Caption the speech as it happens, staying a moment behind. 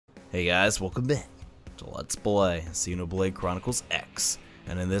Hey guys, welcome back to Let's Play Xenoblade Chronicles X.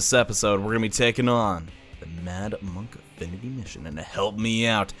 And in this episode, we're going to be taking on the Mad Monk Affinity mission. And to help me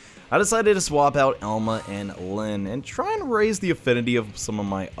out, I decided to swap out Elma and Lynn and try and raise the affinity of some of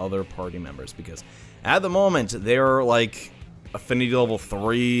my other party members. Because at the moment, they're like affinity level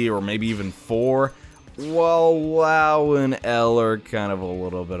 3 or maybe even 4. While Lau and Elle are kind of a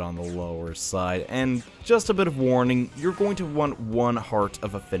little bit on the lower side. And just a bit of warning, you're going to want 1 heart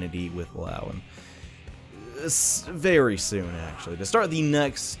of affinity with Lau. And very soon, actually, to start the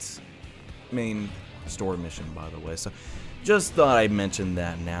next main story mission, by the way. So just thought I'd mention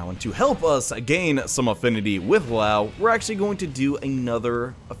that now. And to help us gain some affinity with Lau, we're actually going to do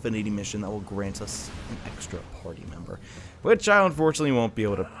another affinity mission that will grant us an extra party member, which I unfortunately won't be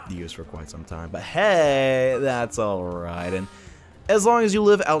able to use for quite some time. But hey, that's alright. And as long as you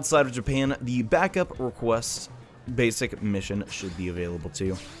live outside of Japan, the backup request basic mission should be available to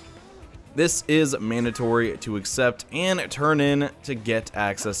you. This is mandatory to accept and turn in to get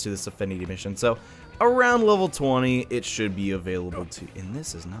access to this affinity mission. So around level 20, it should be available to. And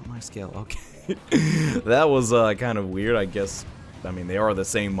this is not my scale. Okay. That was kind of weird, I guess. I mean, they are the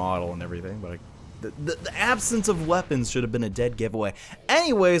same model and everything, but the absence of weapons should have been a dead giveaway.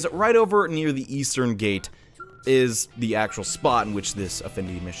 Anyways, right over near the eastern gate is the actual spot in which this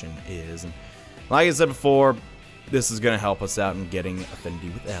affinity mission is. And like I said before, this is going to help us out in getting affinity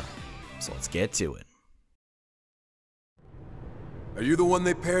with Elle. So let's get to it. Are you the one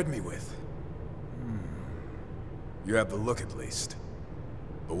they paired me with? You have the look at least.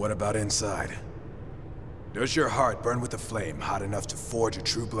 But what about inside? Does your heart burn with a flame hot enough to forge a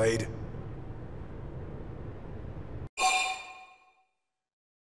true blade?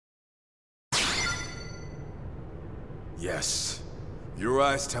 Yes. Your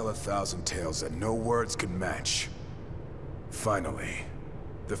eyes tell 1,000 tales that no words can match. Finally,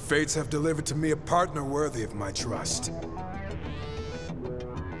 the fates have delivered to me a partner worthy of my trust.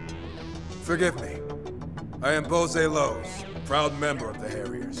 Forgive me. I am Bose Lowe's, proud member of the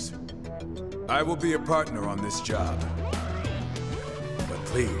Harriers. I will be a partner on this job. But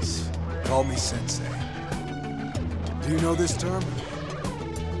please, call me Sensei. Do you know this term?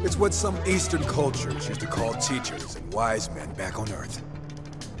 It's what some Eastern cultures used to call teachers and wise men back on Earth.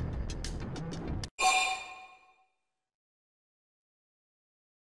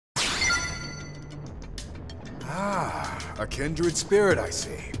 Ah, a kindred spirit, I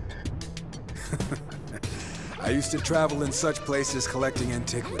see. I used to travel in such places collecting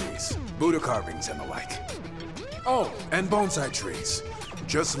antiquities, Buddha carvings and the like. Oh, and bonsai trees.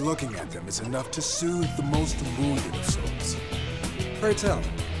 Just looking at them is enough to soothe the most wounded of souls. Pray tell,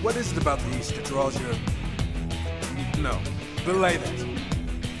 what is it about the East that draws your... No, belay that.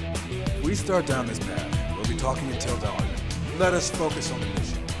 If we start down this path, we'll be talking until dawn. Let us focus on the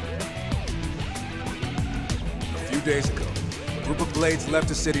mission. A few days ago, a group of blades left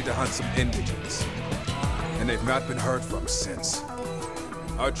the city to hunt some indigents. And they've not been heard from since.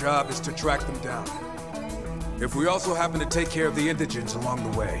 Our job is to track them down. If we also happen to take care of the indigents along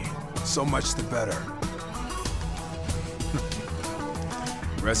the way, so much the better.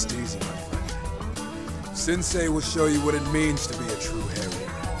 Rest easy, my friend. Sensei will show you what it means to be a true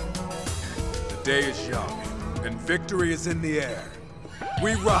Harrier. The day is young, and victory is in the air.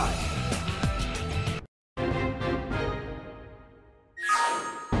 We ride!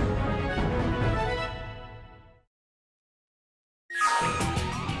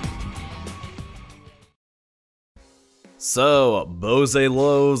 So, Bose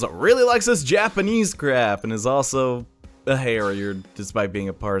Lowe's really likes this Japanese crap and is also a Harrier, despite being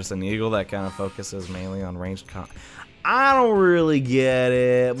a partisan eagle that kind of focuses mainly on ranged I don't really get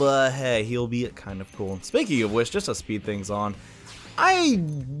it, but hey, he'll be kind of cool. And speaking of which, just to speed things on,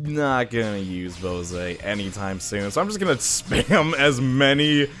 I'm not gonna use Bose anytime soon, so I'm just gonna spam as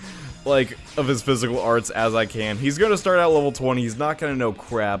many of his physical arts as I can. He's gonna start out level 20, he's not gonna know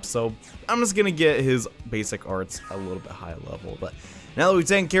crap, so I'm just gonna get his basic arts a little bit high level. But now that we've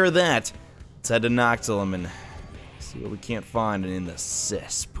taken care of that, let's head to Noctilum and see what we can't find in the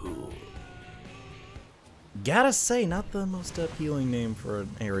cesspool. Gotta say, not the most appealing name for an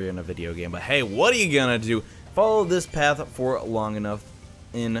area in a video game, but hey, what are you gonna do? Follow this path for long enough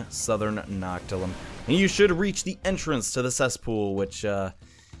in southern Noctilum, and you should reach the entrance to the cesspool, which is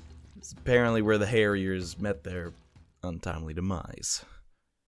apparently where the Harriers met their untimely demise.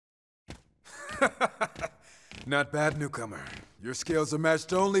 Not bad, newcomer. Your skills are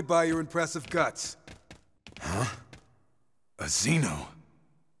matched only by your impressive guts. Huh? A Xeno?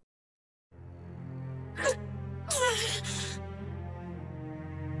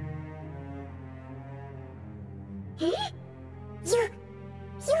 You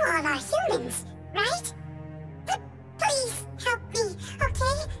are all are humans, right? Please help me,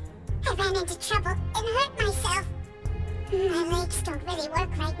 okay? I ran into trouble and hurt myself. My legs don't really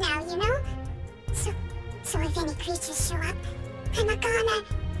work right now, you know? So if any creatures show up, I'm a goner.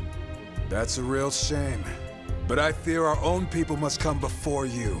 That's a real shame. But I fear our own people must come before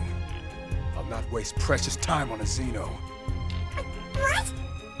you. I'll not waste precious time on a Xeno. What?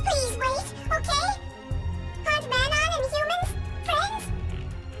 Please wait, okay? Aren't Manon and humans friends?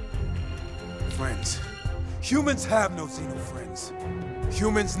 Friends. Humans have no Xeno friends.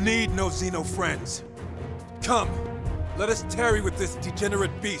 Humans need no Xeno friends. Come, let us tarry with this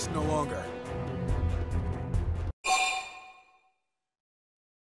degenerate beast no longer.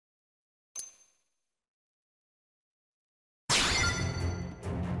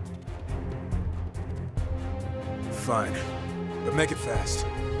 Fine, but make it fast.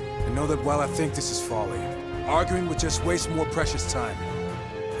 And know that while I think this is folly, arguing would just waste more precious time.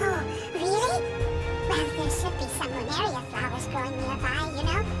 Oh, really? Well, there should be some Lunaria flowers growing nearby, you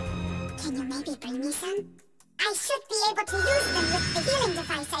know? Can you maybe bring me some? I should be able to use them with the healing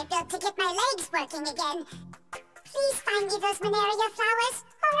device I built to get my legs working again. Please find me those Lunaria flowers,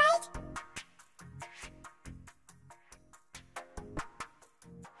 alright?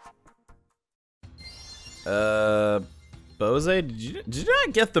 Bose, did you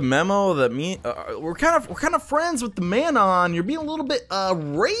not get the memo that we're kind of friends with the Manon? You're being a little bit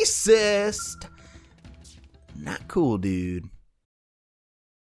racist. Not cool, dude.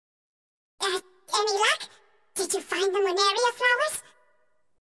 Any luck? Did you find the Lunaria flowers?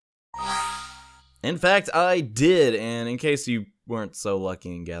 In fact, I did, and in case you weren't so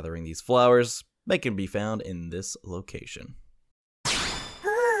lucky in gathering these flowers, they can be found in this location.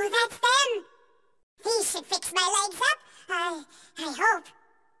 Ooh, that's them! These should fix my legs up. I hope.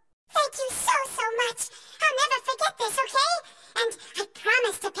 Thank you so much. I'll never forget this, okay? And I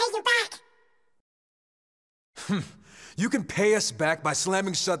promise to pay you back. You can pay us back by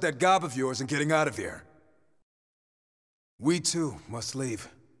slamming shut that gob of yours and getting out of here. We too must leave.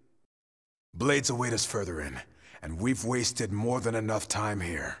 Blades await us further in, and we've wasted more than enough time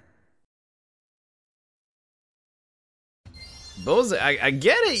here. Bose, I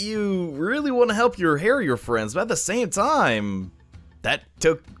get it, you really want to help your Harrier friends, but at the same time, that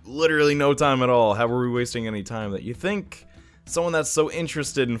took literally no time at all. How were we wasting any time that you think someone that's so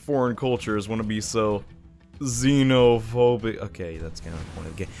interested in foreign cultures want to be so xenophobic? Okay, that's kind of the point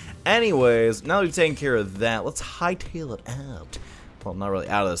of the game. Anyways, now that we've taken care of that, let's hightail it out. Well, not really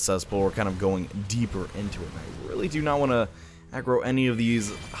out of the cesspool, we're kind of going deeper into it. And I really do not want to aggro any of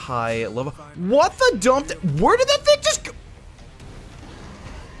these high level. What the dump? Where did that thing just go?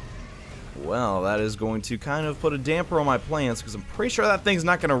 Well, that is going to kind of put a damper on my plans, because I'm pretty sure that thing's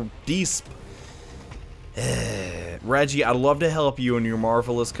not going to desp. Reggie, I'd love to help you in your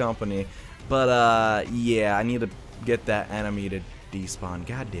marvelous company, but yeah, I need to get that enemy to despawn.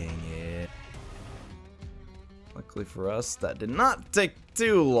 God dang it. Luckily for us, that did not take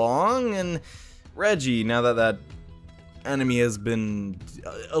too long, and Reggie, now that that enemy has been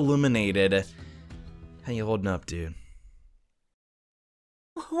eliminated, how you holding up, dude?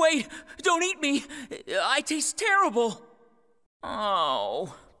 Wait, don't eat me! I taste terrible!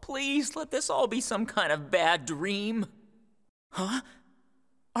 Oh, please let this all be some kind of bad dream. Huh?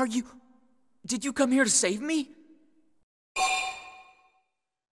 Did you come here to save me?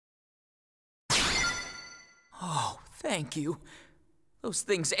 Oh, thank you. Those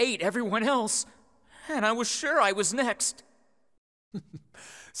things ate everyone else, and I was sure I was next.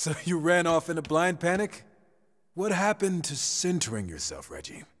 So you ran off in a blind panic? What happened to centering yourself,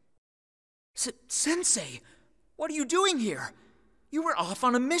 Reggie? Sensei, what are you doing here? You were off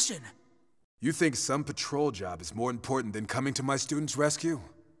on a mission. You think some patrol job is more important than coming to my students' rescue?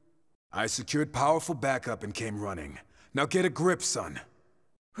 I secured powerful backup and came running. Now get a grip, son.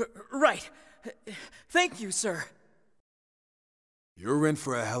 Right. Thank you, sir. You're in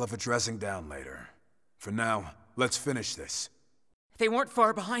for a hell of a dressing down later. For now, let's finish this. They weren't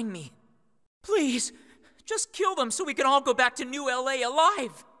far behind me. Please, just kill them so we can all go back to New LA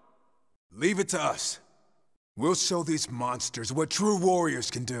alive. Leave it to us. We'll show these monsters what true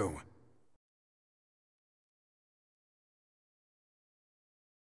warriors can do.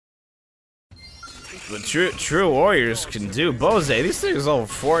 What true warriors can do. Bose, these things are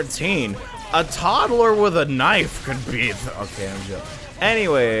 14. A toddler with a knife could beat. Okay, I'm joking.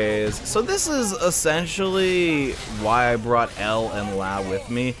 Anyways, so this is essentially why I brought Elle and La with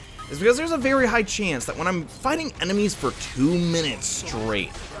me. Is because there's a very high chance that when I'm fighting enemies for 2 minutes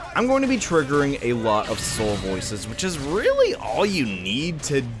straight, I'm going to be triggering a lot of soul voices, which is really all you need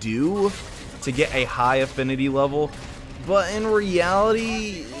to do to get a high affinity level. But in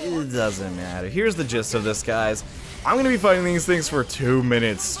reality, doesn't matter. Here's the gist of this, guys. I'm gonna be fighting these things for 2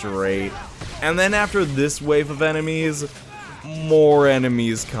 minutes straight. And then after this wave of enemies, more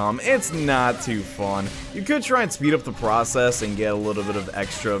enemies come. It's not too fun. You could try and speed up the process and get a little bit of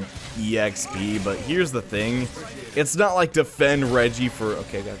extra EXP, but here's the thing. It's not like defend Reggie for...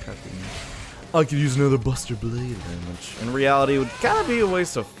 Okay, I got caught. I could use another Buster Blade damage. In reality, it would kind of be a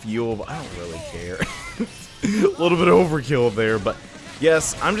waste of fuel, but I don't really care. A little bit of overkill there, but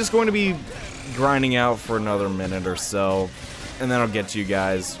yes, I'm just going to be grinding out for another minute or so, and then I'll get to you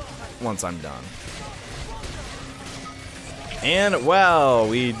guys once I'm done. And wow,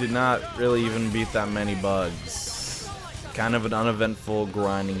 we did not really even beat that many bugs. Kind of an uneventful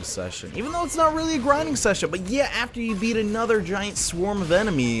grinding session, even though it's not really a grinding session. But yeah, after you beat another giant swarm of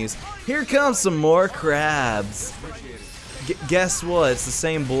enemies, here comes some more crabs. Guess what? It's the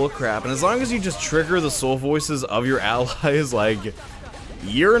same bullcrap, and as long as you just trigger the soul voices of your allies, like,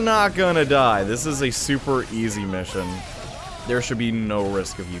 you're not gonna die. This is a super easy mission. There should be no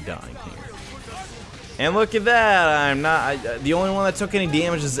risk of you dying here. And look at that, I'm not, the only one that took any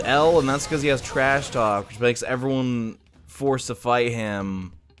damage is L, and that's because he has trash talk, which makes everyone forced to fight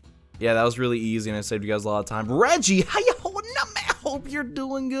him. Yeah, that was really easy, and I saved you guys a lot of time. Reggie, how you holding up, man? I hope you're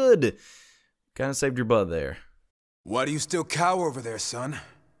doing good. Kind of saved your butt there. Why do you still cower over there, son?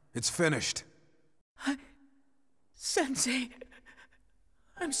 It's finished. Sensei,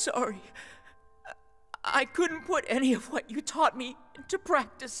 I'm sorry. I couldn't put any of what you taught me into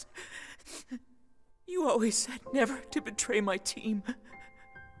practice. You always said never to betray my team.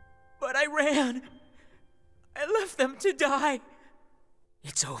 But I ran. I left them to die.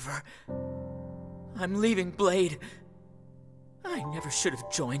 It's over. I'm leaving Blade. I never should have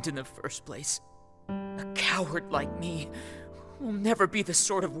joined in the first place. A coward like me will never be the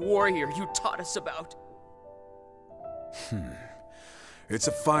sort of warrior you taught us about. It's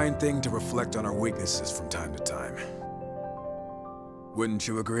a fine thing to reflect on our weaknesses from time to time. Wouldn't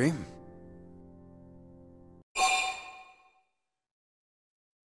you agree?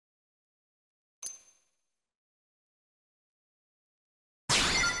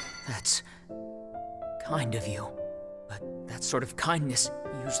 That's kind of you. But that sort of kindness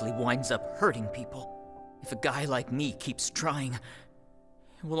usually winds up hurting people. If a guy like me keeps trying,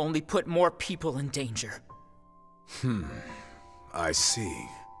 it will only put more people in danger. I see.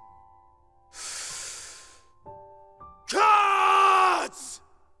 Gods!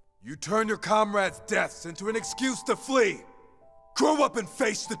 You turn your comrades' deaths into an excuse to flee. Grow up and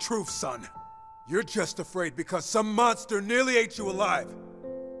face the truth, son. You're just afraid because some monster nearly ate you alive.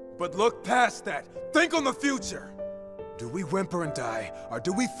 But look past that. Think on the future. Do we whimper and die, or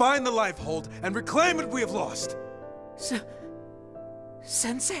do we find the life hold and reclaim what we have lost?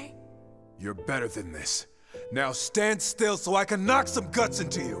 Sensei? You're better than this. Now stand still so I can knock some guts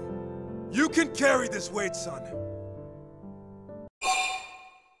into you. You can carry this weight, son.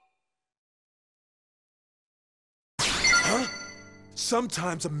 Huh?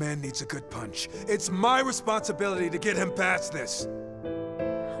 Sometimes a man needs a good punch. It's my responsibility to get him past this.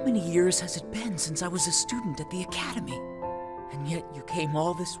 How many years has it been since I was a student at the academy? And yet you came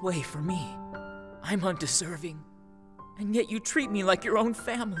all this way for me. I'm undeserving. And yet you treat me like your own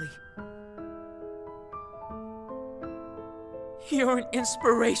family. You're an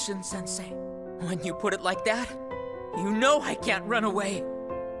inspiration, Sensei. When you put it like that, you know I can't run away.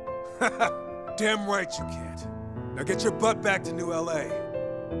 Damn right you can't. Now get your butt back to New LA.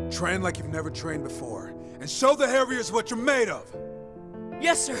 Train like you've never trained before. And show the Harriers what you're made of.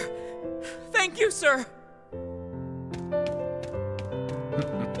 Yes, sir. Thank you, sir.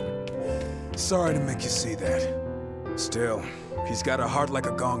 Sorry to make you see that. Still, he's got a heart like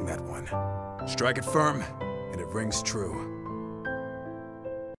a gong, that one. Strike it firm, and it rings true.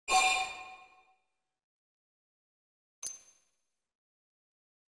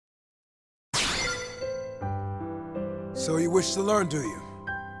 So you wish to learn, do you?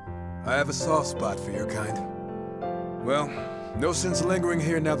 I have a soft spot for your kind. Well, no sense lingering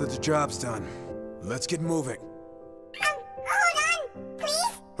here now that the job's done. Let's get moving. Hold on,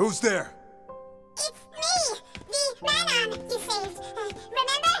 please. Who's there? It's me, the Manon you saved.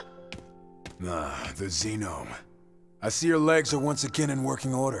 Remember? Ah, the Xenome. I see your legs are once again in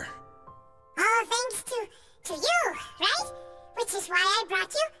working order. All thanks to you, right? Which is why I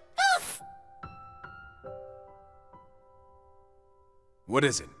brought you this. What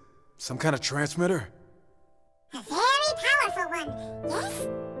is it? Some kind of transmitter? A very powerful one, yes?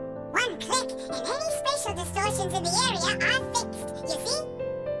 One click and any spatial distortions in the area are fixed, you see?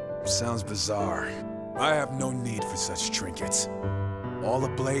 Sounds bizarre. I have no need for such trinkets. All a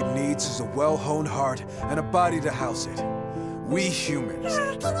blade needs is a well-honed heart and a body to house it. We humans.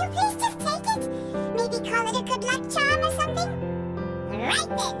 Can you please just take it? Maybe call it a good luck charm or something? Right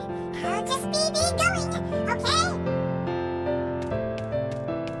then. I'll just be going, okay?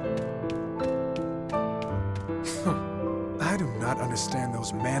 I do not understand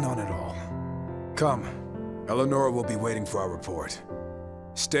those Manon at all. Come. Eleonora will be waiting for our report.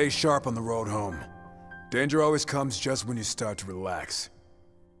 Stay sharp on the road home. Danger always comes just when you start to relax.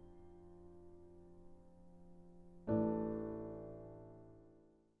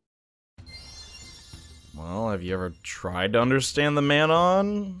 Well, have you ever tried to understand the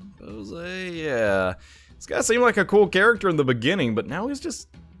Manon? Jose? Yeah. This guy seemed like a cool character in the beginning, but now he's just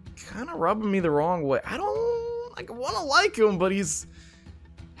kind of rubbing me the wrong way. I want to like him, but he's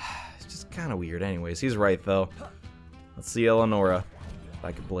just kind of weird. Anyways, he's right, though. Let's see Eleonora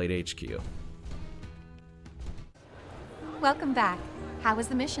back at Blade HQ. Welcome back. How was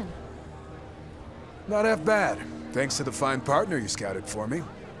the mission? Not half bad, thanks to the fine partner you scouted for me.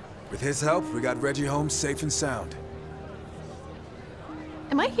 With his help, we got Reggie home safe and sound.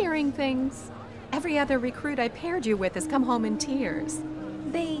 Am I hearing things? Every other recruit I paired you with has come home in tears.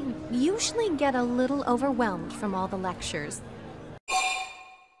 They usually get a little overwhelmed from all the lectures.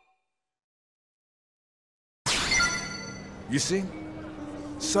 You see?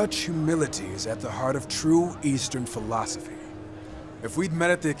 Such humility is at the heart of true Eastern philosophy. If we'd met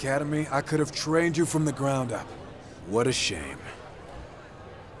at the academy, I could have trained you from the ground up. What a shame.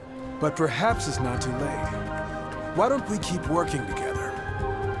 But perhaps it's not too late. Why don't we keep working together?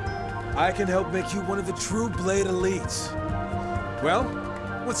 I can help make you one of the true Blade elites. Well,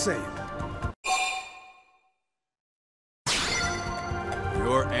 what say you?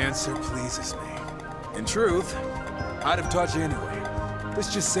 Your answer pleases me. In truth, I'd have taught you anyway.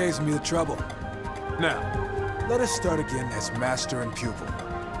 This just saves me the trouble. Now, let us start again as master and pupil.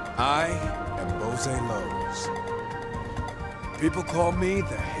 I am Bose Lowe's. People call me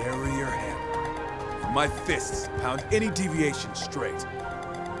the Harrier Hammer. My fists pound any deviation straight.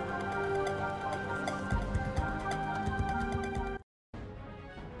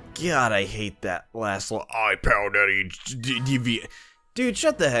 God, I hate that last line. I pound any deviation. Dude,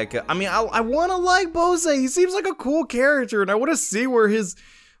 shut the heck up. I mean, I want to like Bose. He seems like a cool character, and I want to see where his,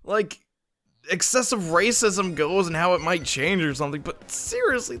 like, excessive racism goes and how it might change or something. But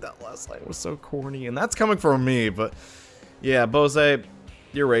seriously, that last line was so corny, and that's coming from me. But yeah, Bose,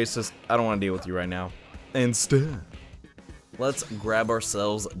 you're racist. I don't want to deal with you right now. Instead, let's grab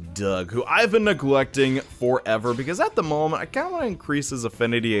ourselves Doug, who I've been neglecting forever because at the moment, I kind of want to increase his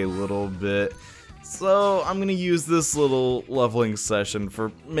affinity a little bit. So I'm going to use this little leveling session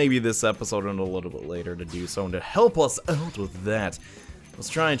for maybe this episode and a little bit later to do so and to help us out with that. Let's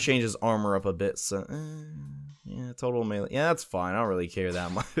try and change his armor up a bit. So, yeah, total melee. Yeah, that's fine. I don't really care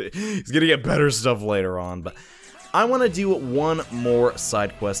that much. He's going to get better stuff later on, but I want to do one more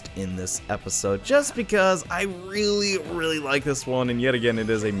side quest in this episode just because I really, really like this one, and yet again, it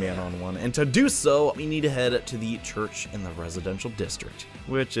is a Manon one. And to do so, we need to head to the church in the residential district,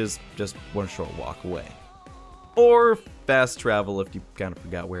 which is just one short walk away. Or fast travel if you kind of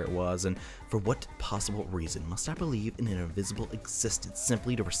forgot where it was, and for what possible reason must I believe in an invisible existence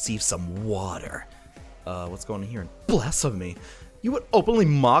simply to receive some water? What's going on here? Blasphemy! You would openly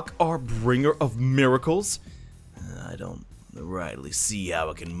mock our bringer of miracles? I don't rightly see how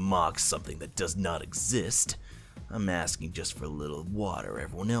I can mock something that does not exist. I'm asking just for a little water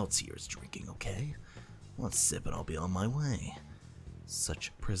everyone else here is drinking, okay? One sip and I'll be on my way.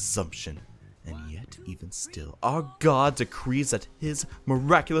 Such presumption, and yet even still, our God decrees that his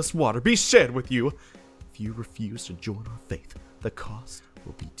miraculous water be shared with you. If you refuse to join our faith, the cost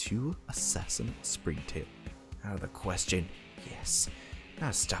will be 2 assassin springtail. Out of the question, yes. Now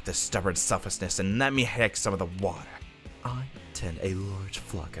stop this stubborn selfishness and let me hack some of the water. I tend a large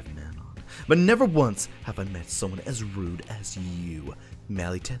flock of Manon, but never once have I met someone as rude as you.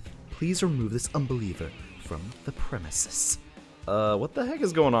 Maliteth, please remove this unbeliever from the premises. What the heck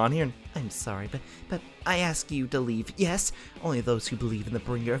is going on here? I'm sorry, but I ask you to leave. Yes, only those who believe in the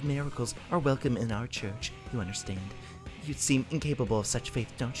bringer of miracles are welcome in our church. You understand? You seem incapable of such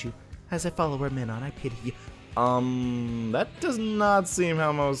faith, don't you? As a follower of Manon, I pity you. That does not seem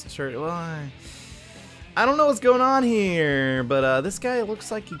how most church. Well, I don't know what's going on here, but this guy looks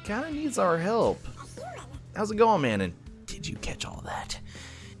like he kind of needs our help. How's it going, Manon? Did you catch all that?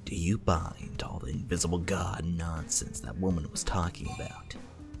 Do you bind all the invisible god nonsense that woman was talking about?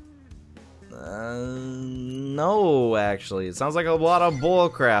 No, actually. It sounds like a lot of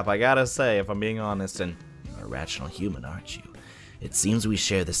bullcrap, I gotta say, if I'm being honest. And you're a rational human, aren't you? It seems we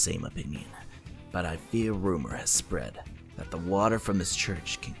share the same opinion. But I fear rumor has spread that the water from this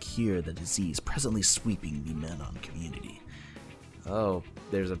church can cure the disease presently sweeping the Manon community. Oh,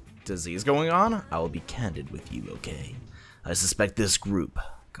 there's a disease going on? I will be candid with you, okay? I suspect this group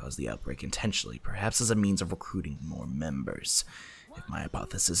caused the outbreak intentionally, perhaps as a means of recruiting more members. If my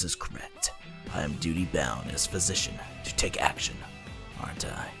hypothesis is correct, I am duty-bound as physician to take action, aren't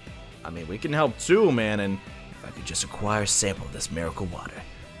I? I mean, we can help too, man, and if I could just acquire a sample of this miracle water,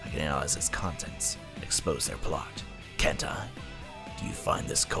 I can analyze its contents and expose their plot. Can't I? Do you find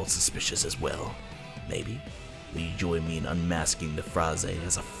this cult suspicious as well? Maybe? Will you join me in unmasking the Fraze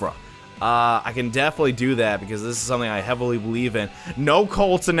as a fraud? I can definitely do that because this is something I heavily believe in. No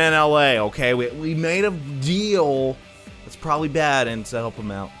cults in NLA, okay? We made a deal that's probably bad, and to help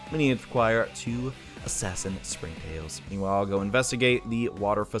them out, we need to acquire 2 assassin springtails. Meanwhile, I'll go investigate the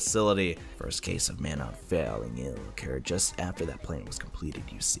water facility. First case of Manon falling ill occurred just after that plan was completed,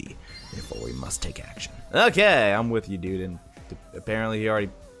 you see. Therefore, we must take action. Okay, I'm with you, dude, and apparently he already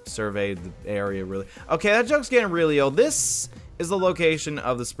surveyed the area really. Okay, that joke's getting really old. This is the location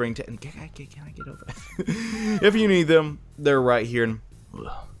of the springtail. Can I get over? If you need them, they're right here.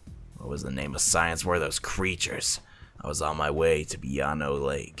 What was the name of science were those creatures? I was on my way to Biano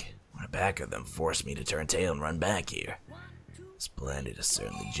Lake when a pack of them forced me to turn tail and run back here. This planet is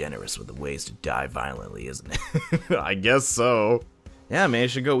certainly generous with the ways to die violently, isn't it? I guess so. Yeah, man, it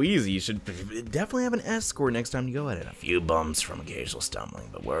should go easy. You should definitely have an escort next time you go at it. A few bumps from occasional stumbling,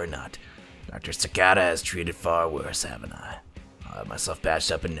 but worry not. Dr. Sakata has treated far worse, haven't I? I'll have myself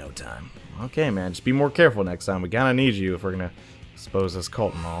patched up in no time. Okay, man, just be more careful next time. We kinda need you if we're gonna expose this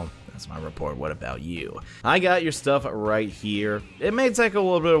cult and all. That's my report. What about you? I got your stuff right here. It may take a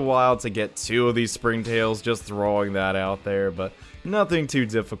little bit of a while to get 2 of these springtails, just throwing that out there, but nothing too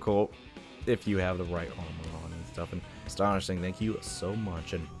difficult if you have the right armor on and stuff. And astonishing, thank you so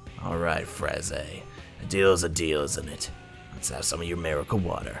much. And alright, Fraze. A deal is a deal, isn't it? Let's have some of your miracle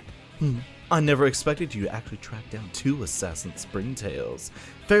water. I never expected you to actually track down 2 assassin springtails.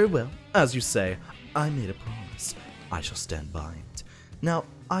 Very well, as you say, I made a promise. I shall stand by it. Now,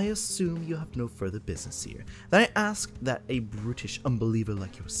 I assume you have no further business here. Then I ask that a brutish unbeliever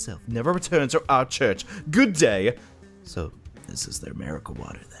like yourself never return to our church. Good day. So, this is their miracle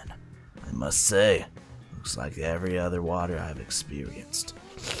water then. I must say, looks like every other water I've experienced.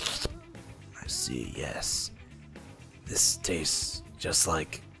 I see, yes. This tastes just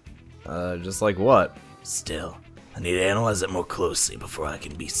like what? Still, I need to analyze it more closely before I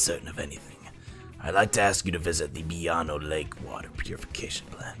can be certain of anything. I'd like to ask you to visit the Biano Lake water purification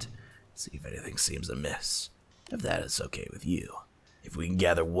plant. See if anything seems amiss. If that is okay with you. If we can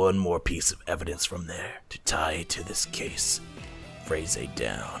gather one more piece of evidence from there to tie to this case. Fraze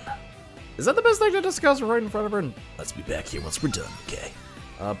down. Is that the best thing to discuss right in front of her? Let's be back here once we're done, okay?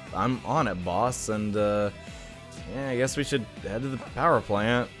 I'm on it, boss, and yeah, I guess we should head to the power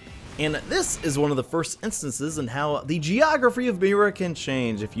plant. And this is one of the first instances in how the geography of Mira can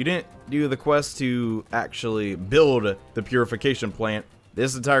change. If you didn't do the quest to actually build the purification plant,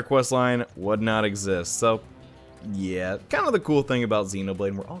 this entire quest line would not exist. So, yeah, kind of the cool thing about Xenoblade.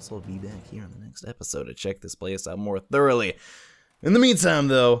 And we'll also be back here in the next episode to check this place out more thoroughly. In the meantime,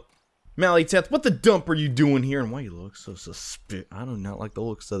 though, Maliteth, what the dump are you doing here? And why you look so suspicious? I do not like the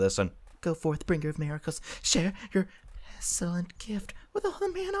looks of this. And go forth, bringer of miracles. Share your excellent gift with all the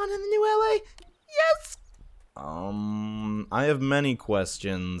Manon in the new LA. Yes! I have many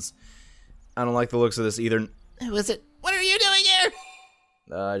questions. I don't like the looks of this either. Who is it? What are you doing here?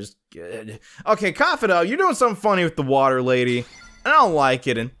 Just good. Okay, cough it out. You're doing something funny with the water, lady. I don't like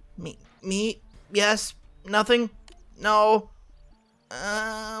it. And me? Yes? Nothing? No?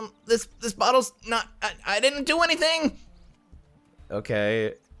 This bottle's not. I didn't do anything.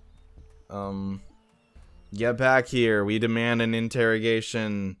 Okay. Get back here. We demand an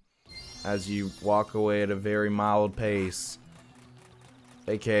interrogation as you walk away at a very mild pace.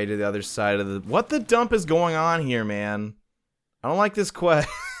 AKA to the other side of the... What the dump is going on here, man? I don't like this quest.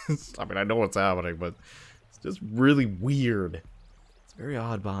 I mean, I know what's happening, but it's just really weird. It's very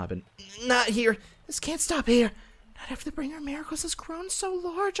odd, Bob. And not here. This can't stop here. Not after the bringer of miracles has grown so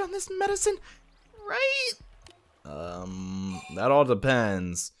large on this medicine. Right? That all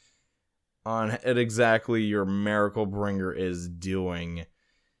depends on what exactly your miracle bringer is doing.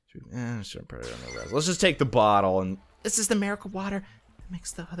 Should put it on the rest. Let's just take the bottle, and this is the miracle water that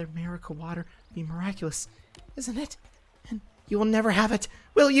makes the other miracle water be miraculous, isn't it? And you will never have it,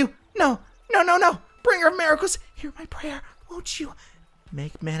 will you? No, no, no, no! Bringer of miracles, hear my prayer, won't you?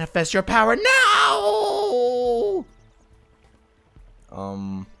 Make manifest your power now!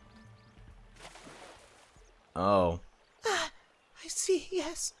 Oh. I see,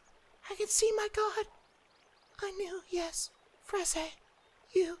 yes. I can see my God. I knew, yes. Fraze,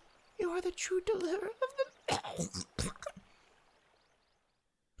 you are the true deliverer of the...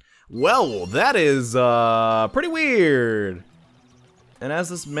 Well, that is pretty weird. And as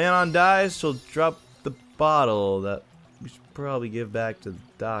this Manon dies, she'll drop the bottle that we should probably give back to the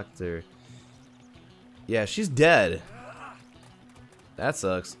doctor. Yeah, she's dead. That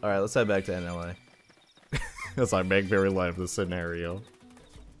sucks. Alright, let's head back to NLA. That's like make very light of the scenario.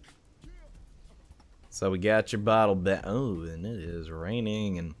 So we got your bottle back. Oh, and it is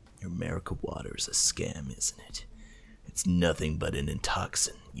raining, and your miracle water is a scam, isn't it? It's nothing but an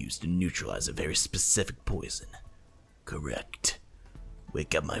intoxin used to neutralize a very specific poison. Correct.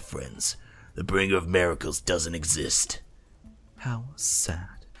 Wake up, my friends. The bringer of miracles doesn't exist. How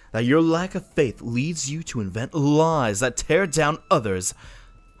sad that your lack of faith leads you to invent lies that tear down others.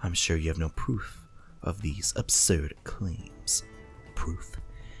 I'm sure you have no proof of these absurd claims. Proof?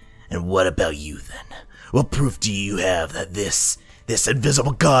 And what about you then? What proof do you have that this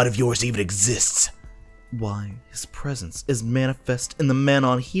invisible god of yours even exists? Why, his presence is manifest in the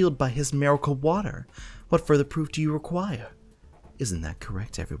Manon healed by his miracle water. What further proof do you require? Isn't that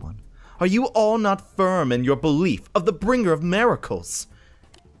correct, everyone? Are you all not firm in your belief of the bringer of miracles?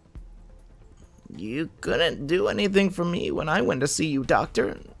 You couldn't do anything for me when I went to see you,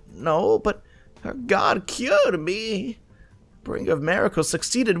 Doctor. No, but her god cured me. Bringer of miracles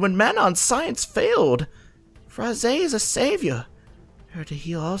succeeded when Manon's science failed. Fraze is a savior. Her to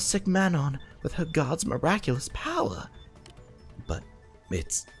heal all sick Manon with her god's miraculous power. But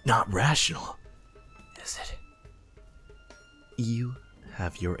it's not rational, is it? You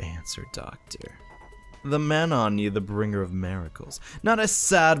have your answer, Doctor. The Manon need the bringer of miracles, not a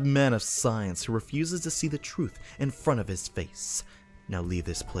sad man of science who refuses to see the truth in front of his face. Now leave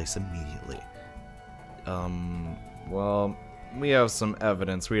this place immediately. Well, we have some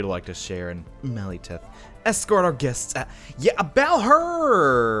evidence we'd like to share, and Meliteth, escort our guests out. Yeah, about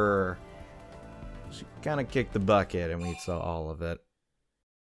her! She kinda kicked the bucket, and we saw all of it.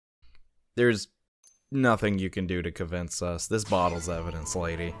 There's nothing you can do to convince us. This bottle's evidence,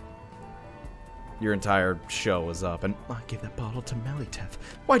 lady. Your entire show is up, and I gave that bottle to Meliteth.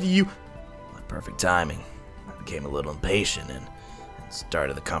 Why do you... Well, perfect timing. I became a little impatient and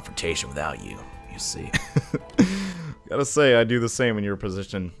started the confrontation without you, you see. Gotta say, I do the same in your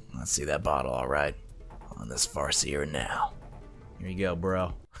position. Let's see that bottle, alright. On this farcier now. Here you go,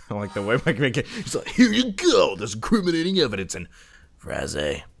 bro. I like the way Mike make it. He's like, here you go, there's incriminating evidence, and...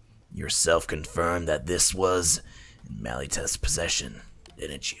 Fraze, yourself confirmed that this was in Meliteth's possession,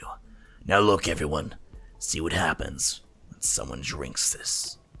 didn't you? Now look, everyone. See what happens when someone drinks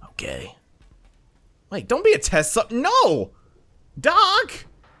this, okay? Wait, don't be a test sub- No! Doc!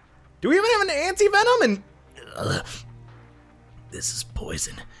 Do we even have an anti-venom? And this is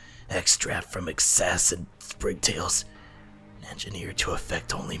poison. Extract from excess sprigtails. Engineered to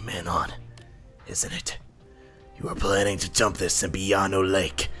affect only Manon, isn't it? You were planning to dump this in Beyano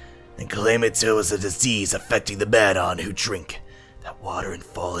Lake and claim it was a disease affecting the Manon who drink that water and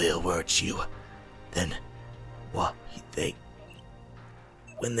fall ill, weren't you? Then, what,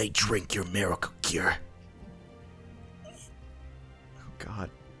 when they drink your miracle cure. Oh God.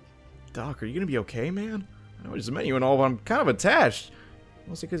 Doc, are you gonna be okay, man? I know I just met you and all, but I'm kind of attached.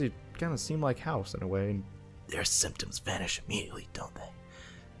 Mostly because you kind of seem like House in a way. Their symptoms vanish immediately, don't they?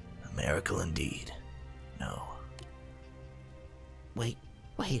 A miracle indeed. No. Wait.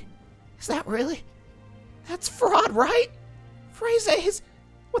 Is that really? That's fraud, right? Fraze, is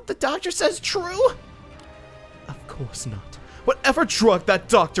what the doctor says true? Of course not. Whatever drug that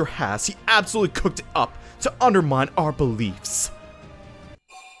doctor has, he absolutely cooked it up to undermine our beliefs.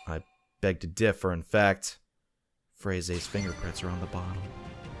 I beg to differ, in fact. Fraze's fingerprints are on the bottle.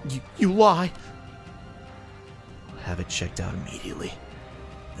 You lie! We'll have it checked out immediately.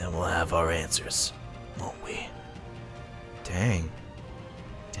 Then we'll have our answers, won't we? Dang.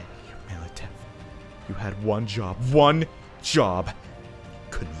 Meliteth. You had one job. One job. You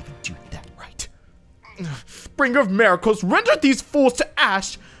couldn't even do that right. Bringer of miracles, render these fools to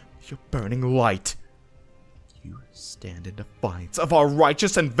ash with your burning light. You stand in defiance of our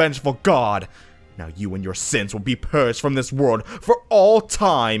righteous and vengeful God. Now you and your sins will be purged from this world for all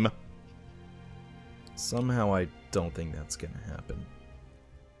time. Somehow I don't think that's gonna happen.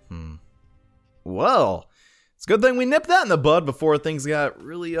 Well, it's a good thing we nipped that in the bud before things got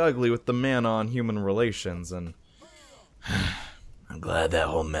really ugly with the Manon-human relations, and... I'm glad that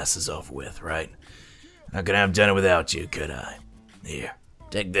whole mess is over with, right? I couldn't have done it without you, could I? Here,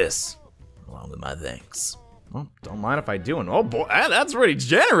 take this, along with my thanks. Well, don't mind if I do, and oh boy, that's pretty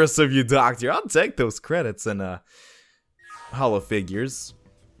generous of you, Doctor. I'll take those credits and, hollow figures.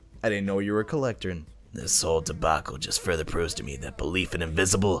 I didn't know you were a collector, and this whole debacle just further proves to me that belief in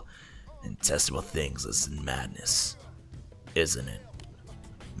invisible and testable things is madness, isn't it?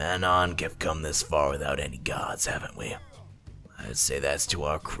 Manon, we've come this far without any gods, haven't we? I'd say that's to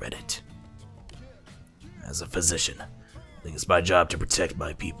our credit. As a physician, I think it's my job to protect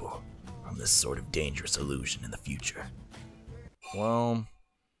my people from this sort of dangerous illusion in the future. Well,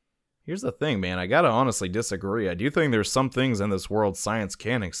 here's the thing, man. I gotta honestly disagree. I do think there's some things in this world science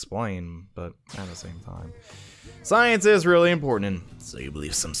can't explain, but at the same time, science is really important. So you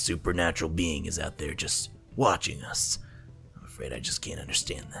believe some supernatural being is out there just watching us? I'm afraid I just can't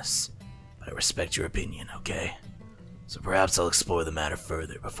understand this. But I respect your opinion, okay? So perhaps I'll explore the matter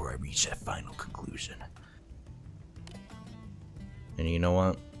further before I reach that final conclusion. And you know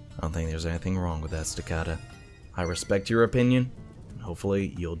what? I don't think there's anything wrong with that, Staccato. I respect your opinion.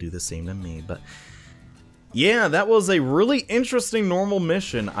 Hopefully you'll do the same to me, but yeah, that was a really interesting normal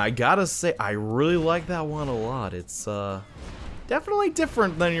mission. I gotta say, I really like that one a lot. It's definitely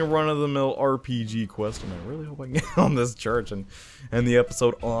different than your run-of-the-mill RPG quest, and I really hope I can get on this church and end the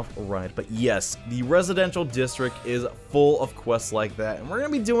episode off right. But yes, the residential district is full of quests like that, and we're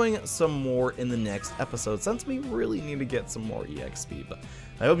gonna be doing some more in the next episode, since we really need to get some more EXP. But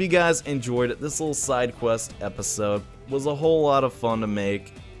I hope you guys enjoyed it. This little side quest episode was a whole lot of fun to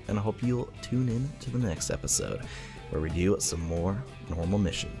make, and I hope you'll tune in to the next episode, where we do some more normal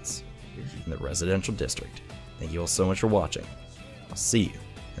missions in the residential district. Thank you all so much for watching. I'll see you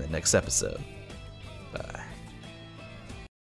in the next episode.